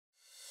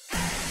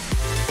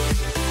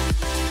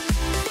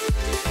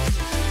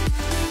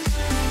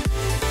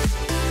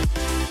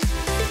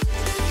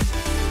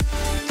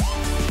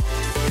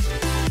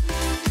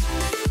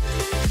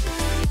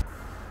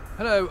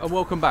Hello and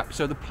welcome back.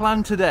 So the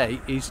plan today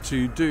is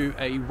to do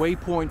a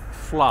waypoint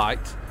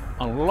flight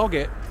and log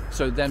it,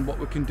 so then what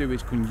we can do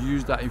is we can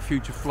use that in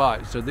future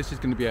flights. So this is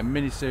going to be a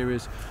mini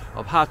series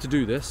of how to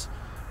do this.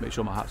 Make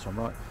sure my hat's on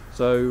right.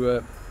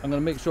 So I'm going to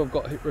make sure I've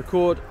got hit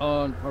record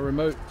on my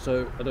remote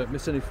so I don't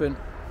miss anything.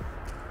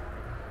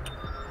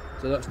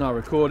 So that's now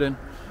recording.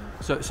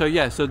 So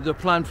yeah, so the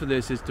plan for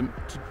this is to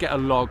get a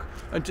log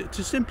and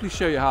to simply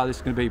show you how this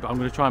is going to be, but I'm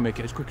going to try and make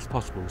it as quick as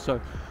possible. So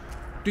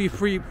do your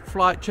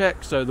pre-flight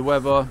check. So the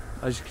weather,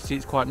 as you can see,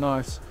 it's quite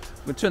nice.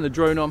 I'm going to turn the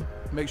drone on.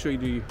 Make sure you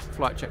do your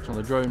flight checks on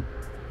the drone.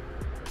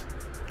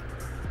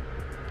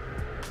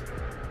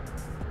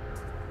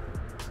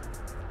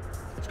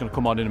 It's going to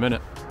come on in a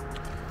minute.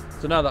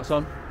 So now that's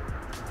on.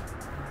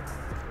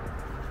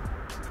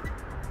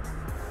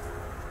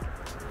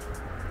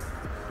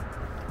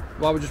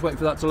 While we're just waiting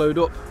for that to load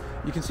up,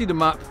 you can see the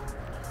map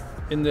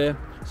in there.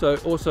 So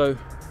also,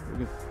 we're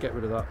going to get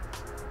rid of that.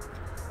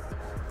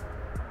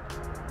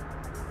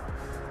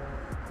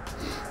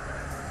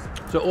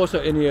 So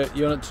also in here,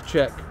 you want to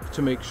check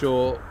to make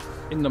sure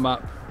in the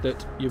map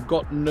that you've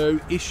got no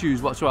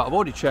issues whatsoever. I've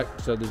already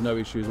checked, so there's no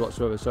issues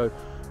whatsoever. So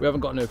we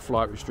haven't got no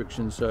flight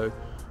restrictions. So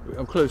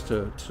I'm close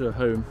to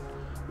home,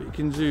 but you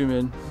can zoom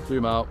in,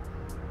 zoom out,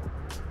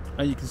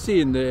 and you can see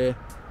in there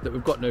that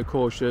we've got no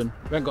caution.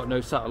 We haven't got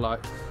no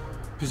satellite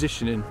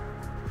positioning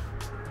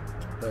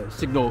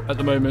signal at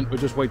the moment. We're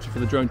just waiting for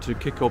the drone to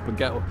kick up and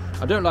get up.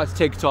 I don't like to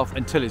take it off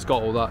until it's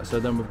got all that. So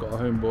then we've got a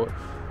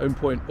home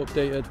point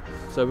updated.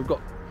 So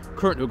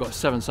currently we've got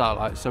 7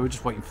 satellites, so we're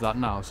just waiting for that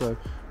now. So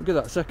we'll give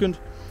that a second,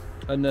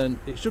 and then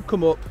it should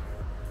come up,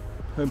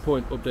 home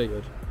point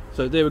updated.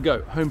 So there we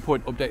go, home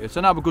point updated.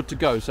 So now we're good to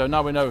go. So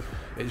now we know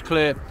it's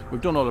clear.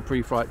 We've done all the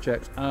pre-flight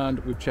checks, and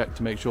we've checked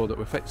to make sure that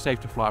we're safe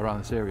to fly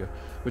around this area,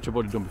 which I've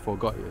already done before I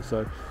got here.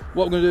 So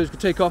what we're going to do is we'll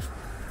take off,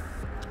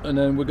 and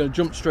then we're going to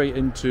jump straight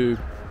into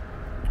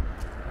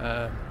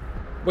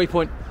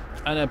waypoint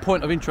and a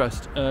point of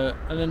interest, and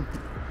then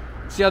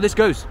see how this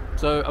goes.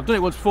 So I've done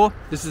it once before,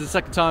 this is the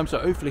second time, so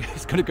hopefully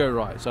it's going to go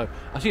right. So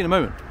I'll see you in a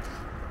moment.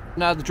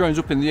 Now the drone's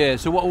up in the air,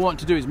 so what I want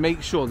to do is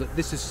make sure that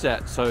this is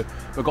set, so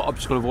we've got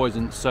obstacle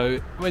avoidance, so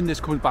when this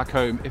comes back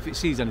home, if it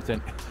sees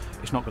anything,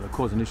 it's not going to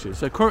cause an issue.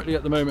 So currently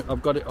at the moment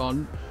I've got it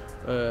on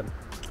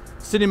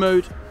Cine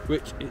Mode,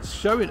 which it's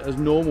showing as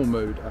normal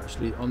mode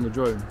actually on the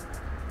drone.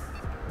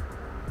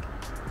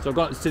 So I've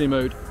got it in Cine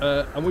Mode,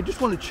 and we just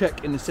want to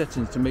check in the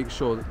settings to make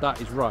sure that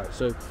that is right.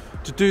 So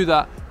to do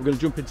that, we're going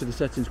to jump into the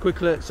settings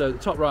quickly. So the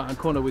top right hand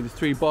corner with the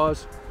 3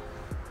 bars,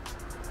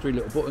 3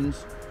 little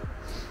buttons,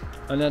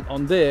 and then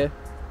on there,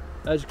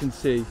 as you can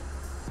see,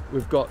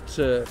 we've got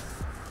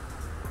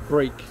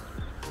brake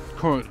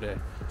currently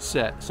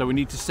set. So we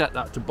need to set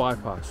that to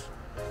bypass.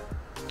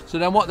 So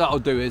then what that'll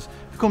do is,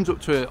 if it comes up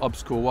to an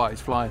obstacle while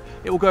it's flying,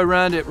 it will go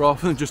around it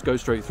rather than just go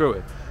straight through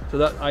it. So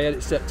that I had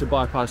it set to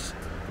bypass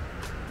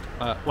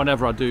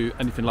whenever I do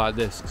anything like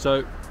this.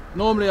 So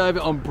normally I have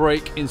it on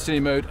brake in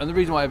Cine Mode, and the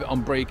reason why I have it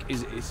on brake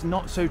is it's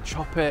not so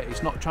choppy,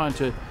 it's not trying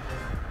to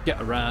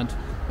get around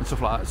and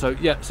stuff like that. So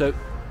yeah, so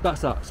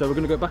that's that. So we're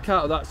going to go back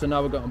out of that. So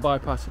now we've got on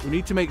bypass. We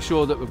need to make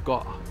sure that we've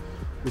got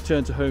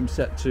return to home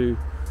set to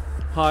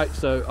height.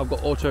 So I've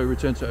got auto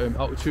return to home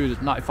altitude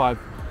at 95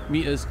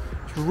 meters.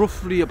 It's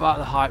roughly about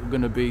the height we're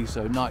going to be,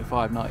 so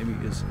 95, 90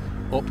 meters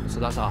up. So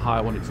that's how high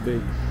I want it to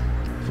be.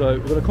 So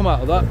we're going to come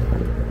out of that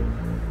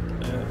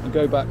and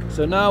go back.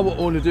 So now what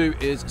I want to do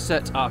is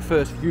set our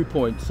first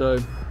viewpoint. So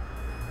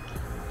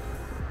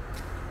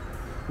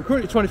we're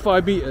currently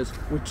 25 meters.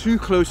 We're too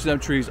close to them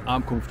trees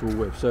I'm comfortable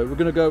with. So we're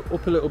going to go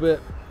up a little bit.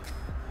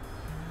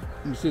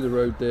 You can see the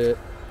road there.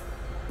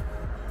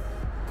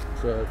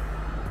 So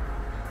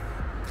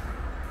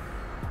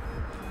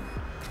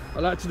I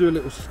like to do a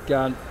little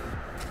scan,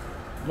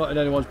 not in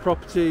anyone's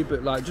property,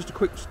 but like just a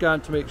quick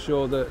scan to make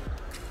sure that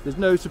there's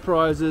no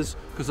surprises,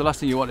 because the last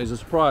thing you want is a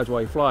surprise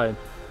while you're flying.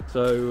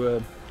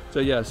 So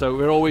yeah, so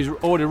we're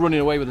already running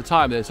away with the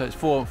time there, so it's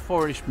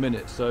 4-ish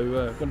minutes. So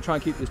I'm going to try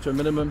and keep this to a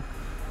minimum,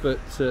 but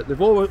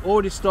they've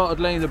already started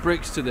laying the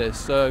bricks to this.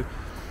 So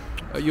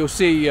you'll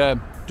see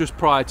just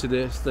prior to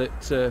this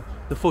that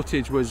the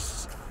footage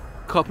was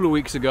a couple of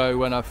weeks ago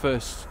when I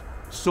first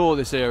saw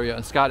this area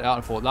and scouted it out,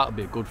 and thought that would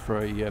be good for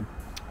a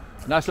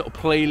nice little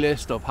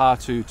playlist of how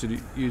to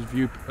use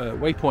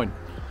waypoint.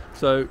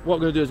 So what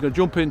we're going to do is going to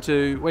jump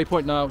into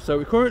waypoint now. So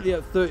we're currently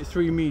at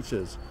 33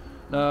 meters.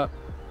 Now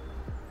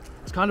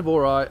it's kind of all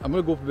right. I'm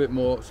going to go up a bit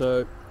more.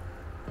 So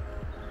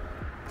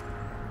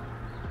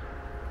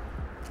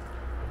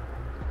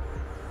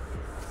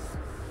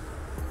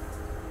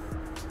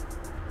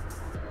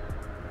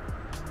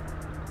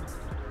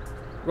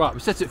right,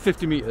 we set it at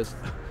 50 meters.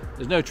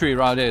 There's no tree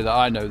around here that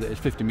I know that is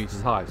 50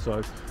 meters high.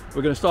 So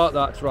we're going to start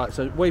that. Right,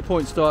 so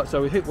waypoint start.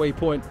 So we hit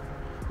waypoint.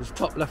 It's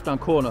top left hand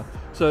corner.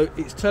 So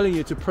it's telling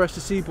you to press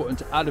the C button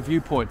to add a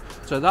viewpoint.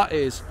 So that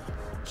is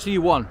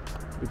C1,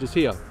 which is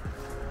here.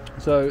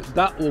 So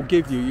that will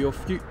give you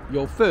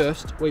your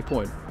first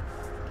waypoint.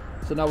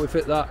 So now we've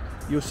hit that.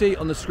 You'll see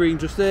on the screen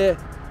just there.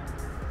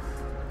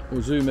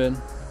 We'll zoom in.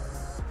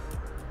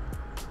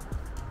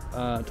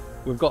 And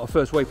we've got a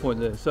first waypoint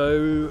there.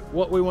 So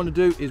what we want to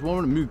do is we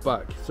want to move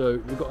back.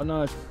 So we've got a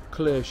nice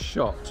clear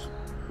shot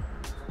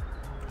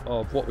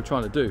of what we're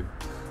trying to do.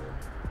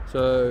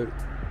 So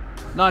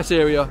nice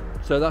area.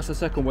 So that's the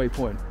second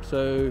waypoint.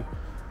 So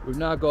we've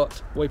now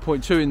got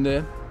waypoint 2 in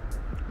there.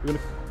 We're going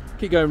to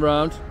keep going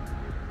round.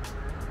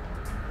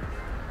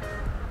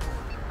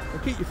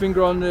 And keep your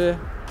finger on there.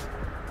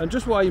 And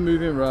just while you're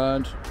moving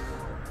around,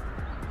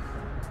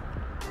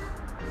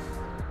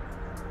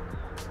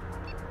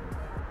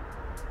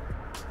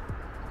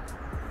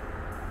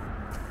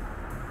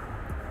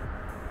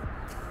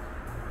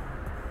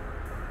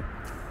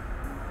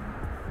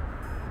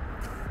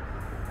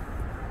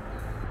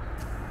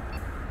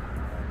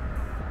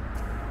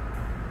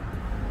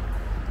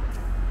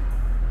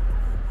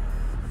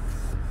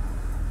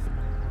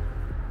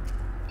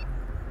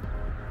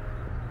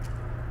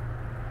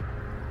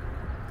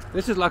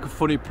 this is like a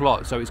funny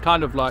plot, so it's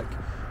kind of like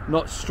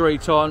not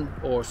straight on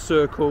or a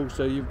circle,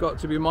 so you've got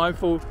to be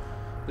mindful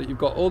that you've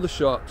got all the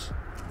shots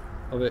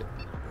of it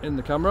in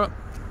the camera.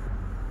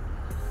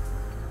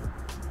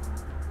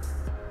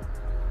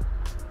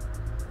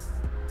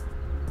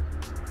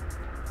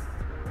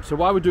 So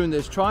while we're doing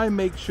this, try and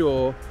make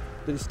sure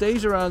that it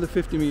stays around the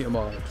 50 meter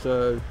mark.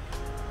 So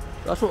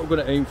that's what we're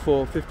going to aim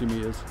for, 50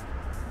 meters.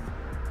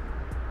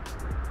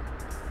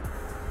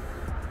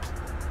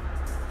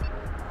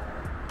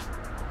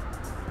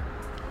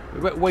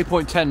 We're at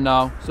waypoint 10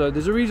 now, so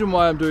there's a reason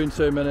why I'm doing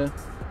so many.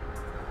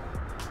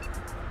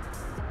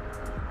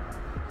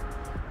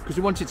 Because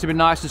we want it to be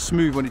nice and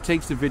smooth when it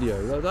takes the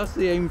video. That's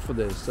the aim for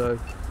this. So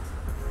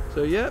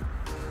yeah.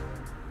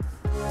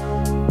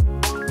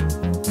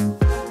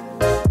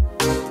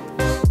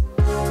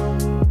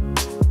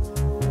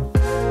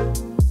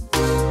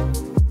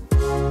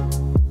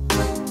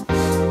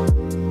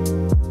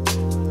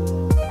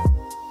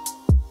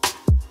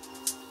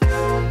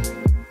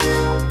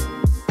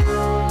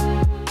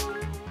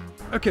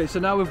 Okay,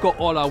 so now we've got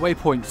all our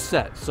waypoints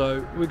set,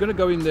 so we're going to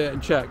go in there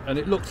and check, and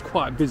it looks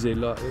quite busy.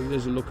 Look,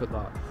 there's a look at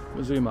that.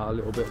 We'll zoom out a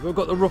little bit. We've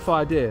got the rough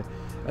idea,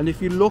 and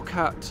if you look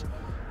at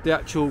the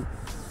actual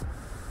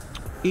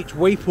each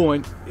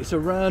waypoint, it's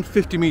around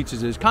 50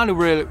 meters. It's kind of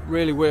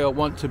really where I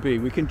want to be.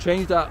 We can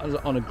change that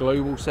on a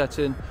global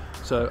setting,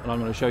 so and I'm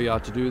going to show you how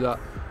to do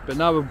that. But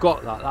now we've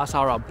got that. That's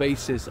our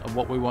basis of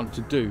what we want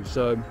to do.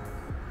 So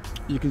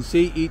you can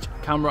see each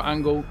camera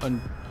angle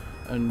and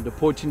the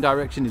pointing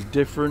direction is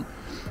different.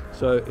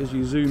 So as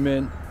you zoom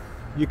in,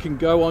 you can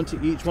go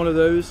onto each one of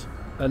those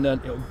and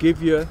then it'll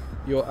give you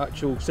your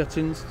actual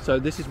settings. So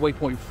this is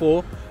waypoint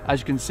 4, as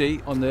you can see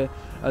on there,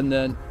 and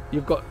then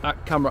you've got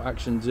camera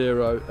action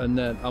 0, and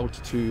then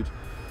altitude,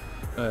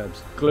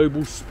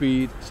 global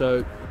speed.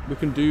 So we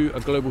can do a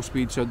global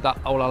speed, so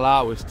that will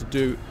allow us to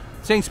do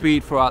same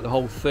speed throughout the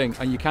whole thing,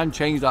 and you can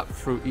change that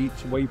through each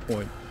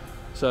waypoint.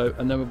 So,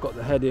 and then we've got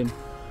the heading.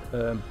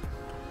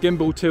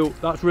 Gimbal tilt,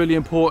 that's really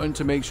important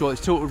to make sure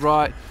it's tilted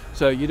right.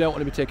 So you don't want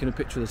to be taking a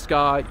picture of the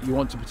sky, you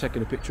want to be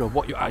taking a picture of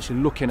what you're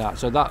actually looking at.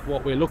 So that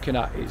what we're looking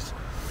at is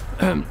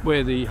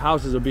where the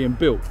houses are being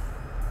built.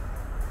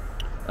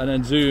 And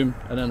then zoom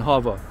and then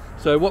hover.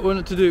 So what we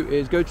want to do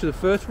is go to the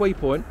first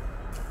waypoint.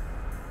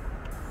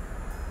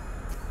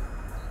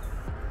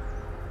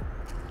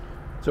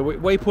 So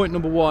waypoint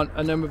number 1,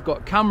 and then we've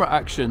got camera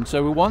action.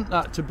 So we want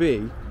that to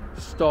be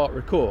start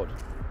record.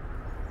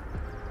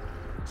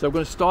 So I'm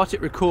going to start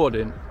it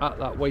recording at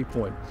that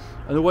waypoint,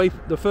 and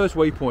the first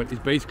waypoint is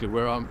basically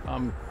where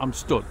I'm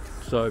stood.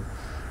 So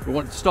we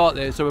want to start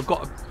there. So we've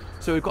got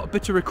a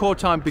bit of record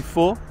time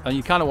before, and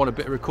you kind of want a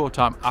bit of record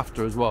time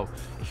after as well,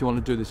 if you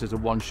want to do this as a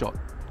one-shot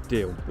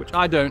deal, which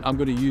I don't. I'm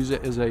going to use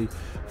it as a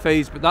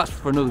phase, but that's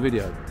for another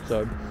video.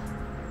 So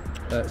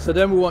so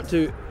then we want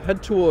to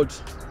head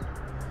towards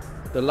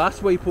the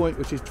last waypoint,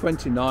 which is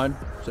 29.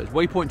 So it's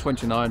waypoint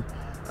 29,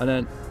 and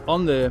then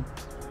on there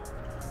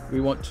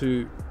we want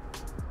to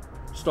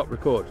stop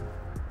record.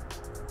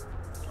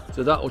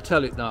 So that will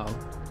tell it now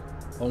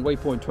on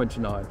waypoint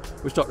 29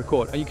 we stop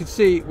record, and you can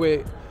see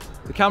where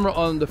the camera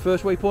on the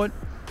first waypoint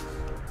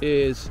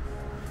is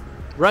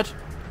red,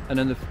 and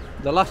then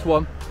the last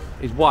one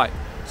is white.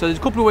 So there's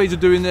a couple of ways of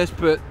doing this,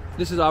 but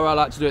this is how I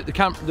like to do it.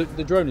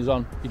 The drone is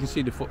on, you can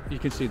see the foot, you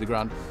can see the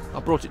ground.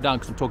 I brought it down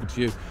because I'm talking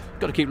to you. You've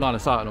got to keep line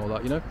of sight and all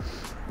that, you know.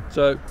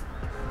 So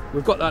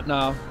we've got that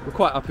now, we're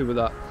quite happy with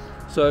that.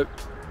 So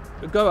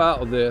we'll go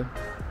out of there.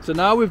 So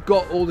now we've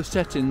got all the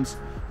settings,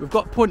 we've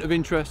got point of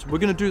interest. We're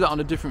going to do that on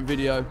a different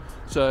video,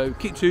 so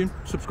keep tuned,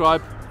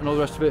 subscribe and all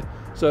the rest of it.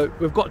 So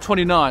we've got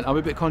 29. I'm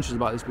a bit conscious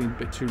about this being a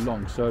bit too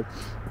long, so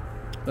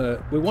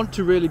we want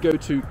to really go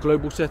to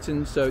global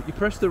settings. So you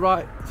press the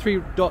right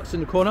 3 dots in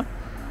the corner.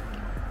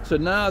 So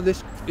now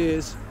this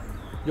is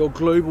your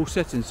global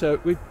settings. So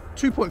with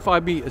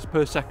 2.5 meters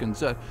per second,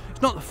 so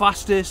it's not the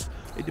fastest.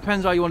 It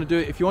depends how you want to do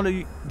it. If you want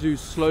to do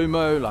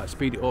slow-mo, like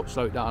speed it up,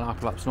 slow it down,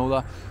 hyperlapse and all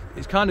that,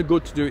 it's kind of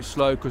good to do it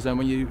slow, because then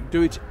when you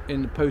do it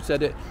in the post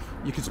edit,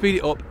 you can speed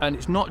it up and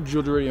it's not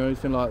juddery or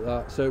anything like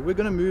that. So we're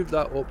going to move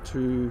that up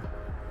to,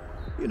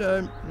 you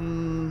know,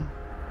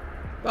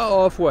 about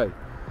halfway.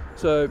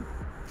 So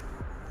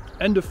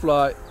end of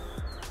flight,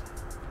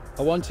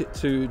 I want it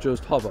to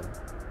just hover,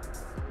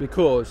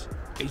 because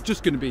it's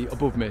just going to be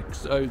above me.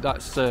 So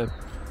that's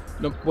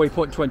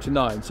waypoint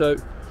 29. So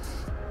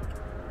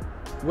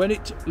when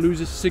it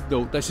loses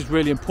signal, this is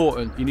really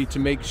important. You need to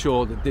make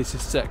sure that this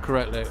is set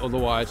correctly,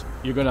 otherwise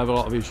you're going to have a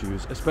lot of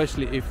issues,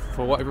 especially if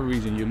for whatever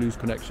reason you lose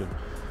connection.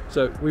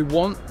 So we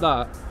want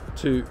that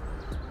to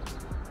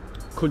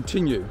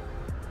continue.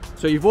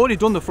 So you've already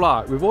done the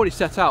flight, we've already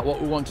set out what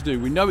we want to do.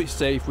 We know it's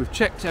safe, we've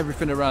checked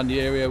everything around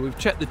the area, we've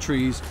checked the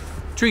trees.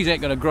 Trees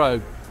ain't going to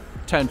grow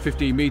 10,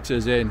 15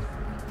 meters in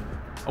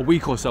a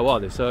week or so,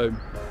 are they? So,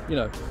 you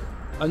know,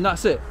 and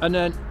that's it. And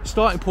then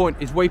starting point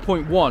is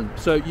waypoint 1.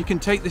 So you can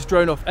take this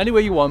drone off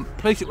anywhere you want,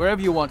 place it wherever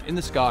you want in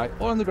the sky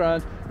or on the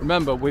ground.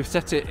 Remember, we've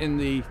set it in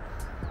the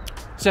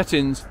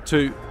settings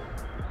to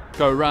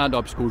go around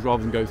obstacles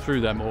rather than go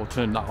through them, or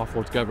turn that off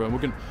altogether. And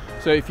we're going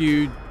to, so if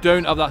you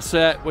don't have that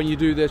set, when you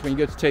do this, when you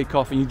go to take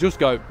off and you just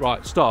go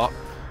right start,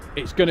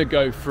 it's going to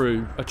go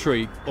through a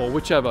tree or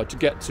whichever to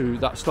get to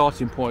that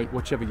starting point,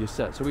 whichever you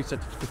set. So we set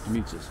it to 50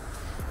 meters.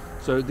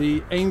 So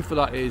the aim for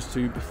that is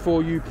to,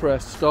 before you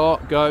press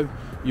start, go,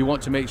 you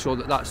want to make sure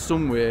that that's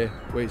somewhere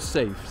where it's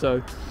safe. So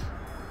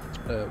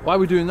why are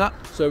we doing that?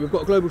 So we've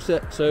got a global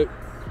set, so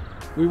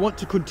we want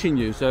to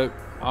continue. So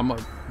I'm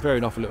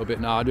veering off a little bit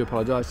now, I do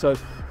apologize. So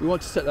we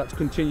want to set that to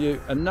continue,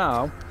 and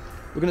now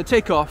we're going to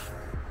take off,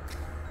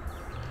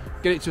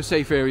 get it to a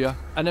safe area,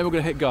 and then we're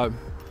going to hit go.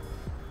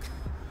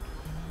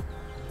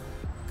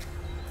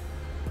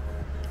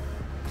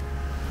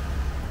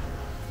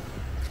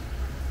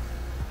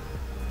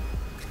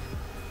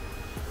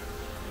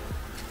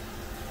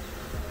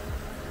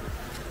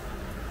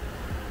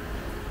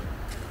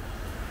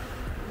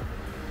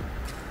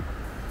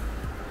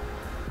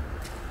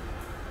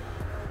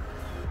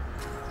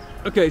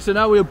 Okay, so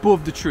now we're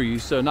above the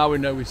trees, so now we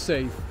know we're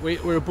safe.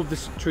 We're above the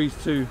trees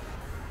to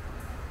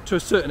a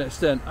certain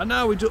extent, and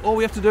now all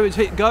we have to do is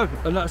hit go,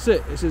 and that's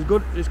it. It's as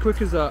good, as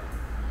quick as that.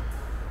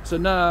 So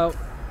now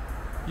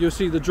you'll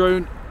see the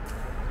drone.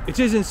 It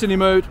is in Cine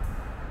mode,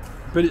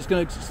 but it's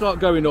going to start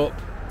going up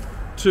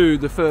to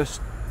the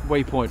first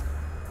waypoint.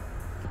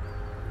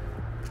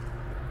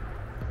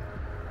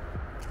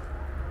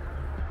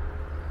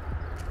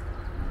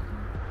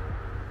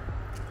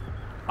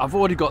 I've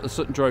already got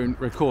the drone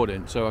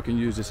recording, so I can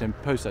use this in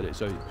post edit,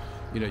 so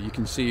you know you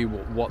can see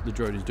what the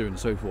drone is doing and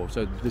so forth.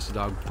 So this is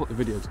how I put the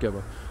video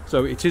together.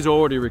 So it is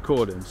already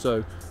recording.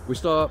 So we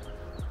start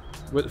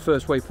with the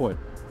first waypoint.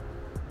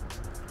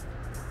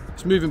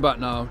 It's moving back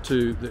now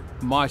to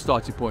my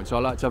starting point, so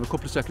I like to have a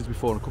couple of seconds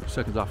before and a couple of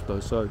seconds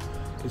after. So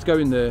it's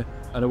going there,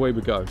 and away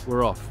we go.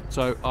 We're off.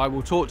 So I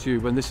will talk to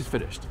you when this is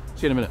finished.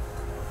 See you in a minute.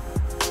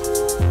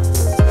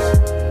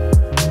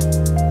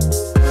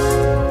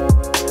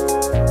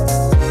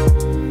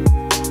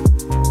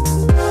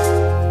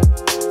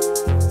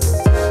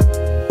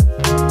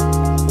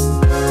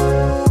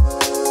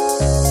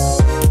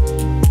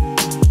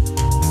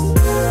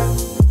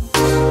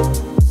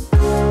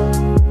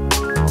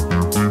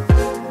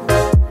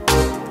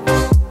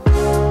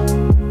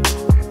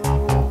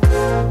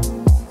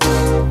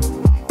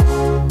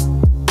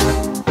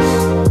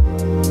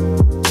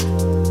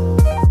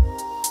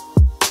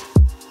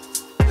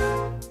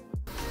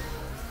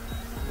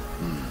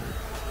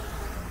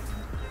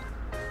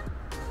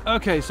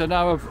 Okay, so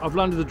now I've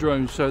landed the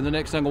drone, so the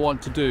next thing I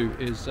want to do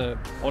is, I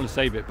want to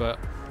save it, but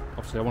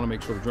obviously I want to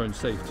make sure the drone's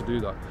safe to do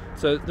that.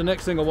 So the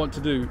next thing I want to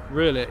do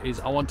really is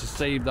I want to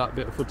save that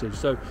bit of footage.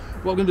 So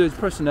what I'm going to do is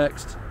press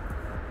next.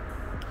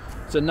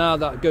 So now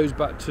that goes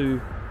back to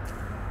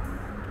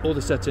all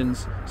the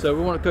settings. So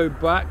we want to go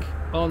back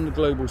on the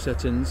global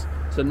settings.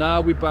 So now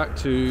we're back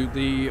to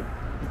the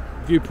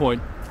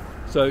viewpoint.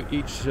 So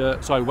each,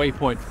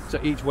 waypoint. So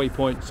each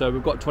waypoint, so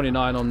we've got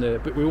 29 on there,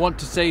 but we want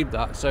to save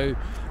that. So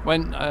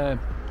when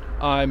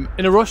I'm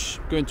in a rush,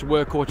 going to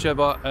work or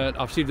whichever, and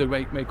I've seen they've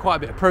made quite a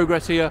bit of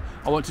progress here,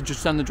 I want to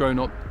just send the drone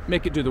up,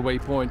 make it do the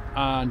waypoint,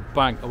 and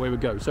bang, away we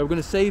go. So we're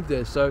going to save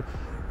this. So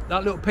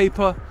that little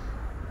paper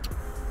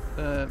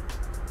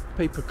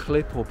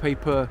clip or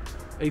paper,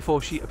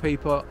 A4 sheet of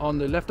paper on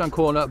the left-hand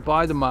corner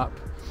by the map.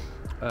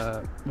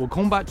 We'll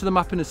come back to the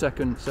map in a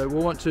second. So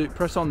we'll want to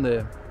press on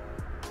there.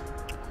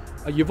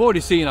 You've already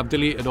seen I've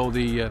deleted all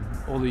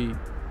the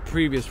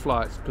previous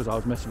flights because I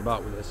was messing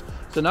about with this.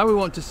 So now we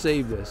want to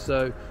save this.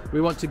 So we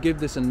want to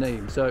give this a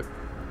name. So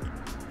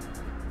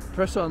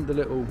press on the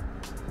little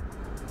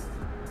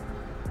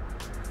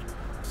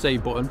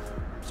save button.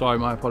 Sorry,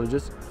 my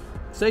apologies.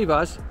 Save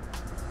as.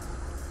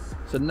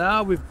 So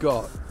now we've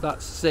got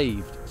that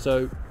saved.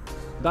 So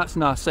that's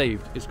now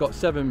saved. It's got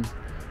 7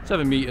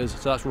 meters.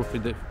 So that's roughly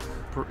the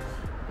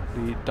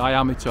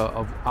diameter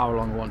of how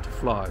long I want to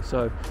fly.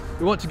 So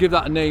we want to give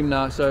that a name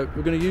now. So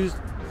we're going to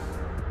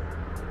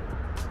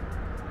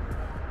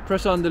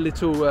press on the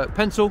little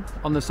pencil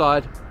on the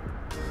side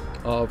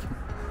of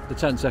the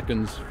 10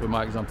 seconds for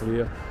my example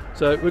here.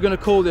 So we're going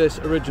to call this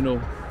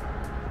original.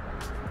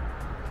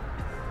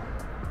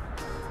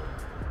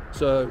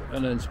 So,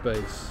 and then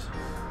space.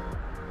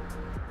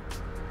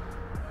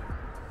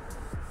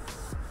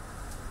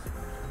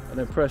 and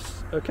then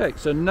press OK.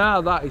 So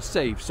now that is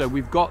saved. So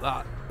we've got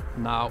that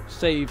now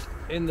saved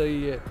in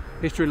the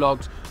history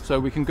logs, so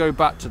we can go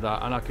back to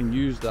that and I can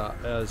use that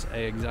as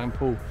an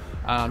example,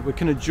 and we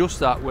can adjust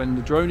that when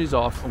the drone is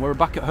off and we're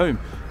back at home.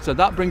 So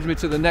that brings me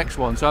to the next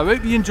one. So I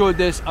hope you enjoyed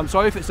this. I'm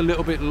sorry if it's a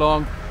little bit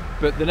long,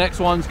 but the next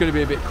one's going to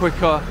be a bit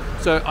quicker.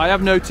 So I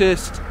have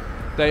noticed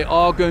they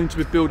are going to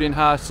be building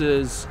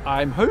houses,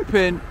 I'm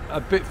hoping a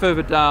bit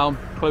further down,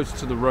 closer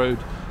to the road.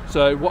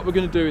 So what we're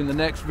going to do in the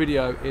next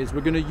video is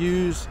we're going to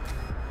use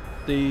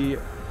the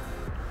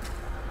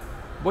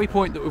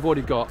waypoint that we've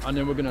already got, and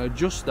then we're going to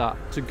adjust that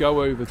to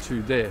go over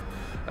to there.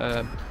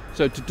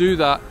 So to do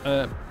that,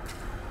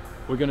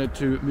 we're going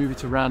to move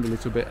it around a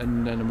little bit,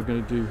 and then we're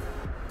going to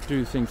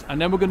do things,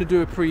 and then we're going to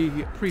do a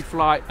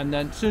pre-flight, and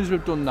then as soon as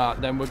we've done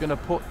that, then we're going to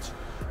put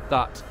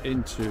that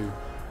into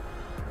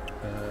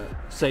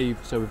save,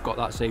 so we've got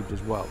that saved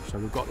as well. So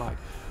we've got like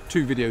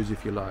 2 videos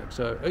if you like.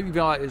 So if you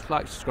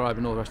like, subscribe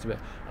and all the rest of it,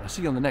 and I'll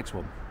see you on the next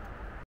one.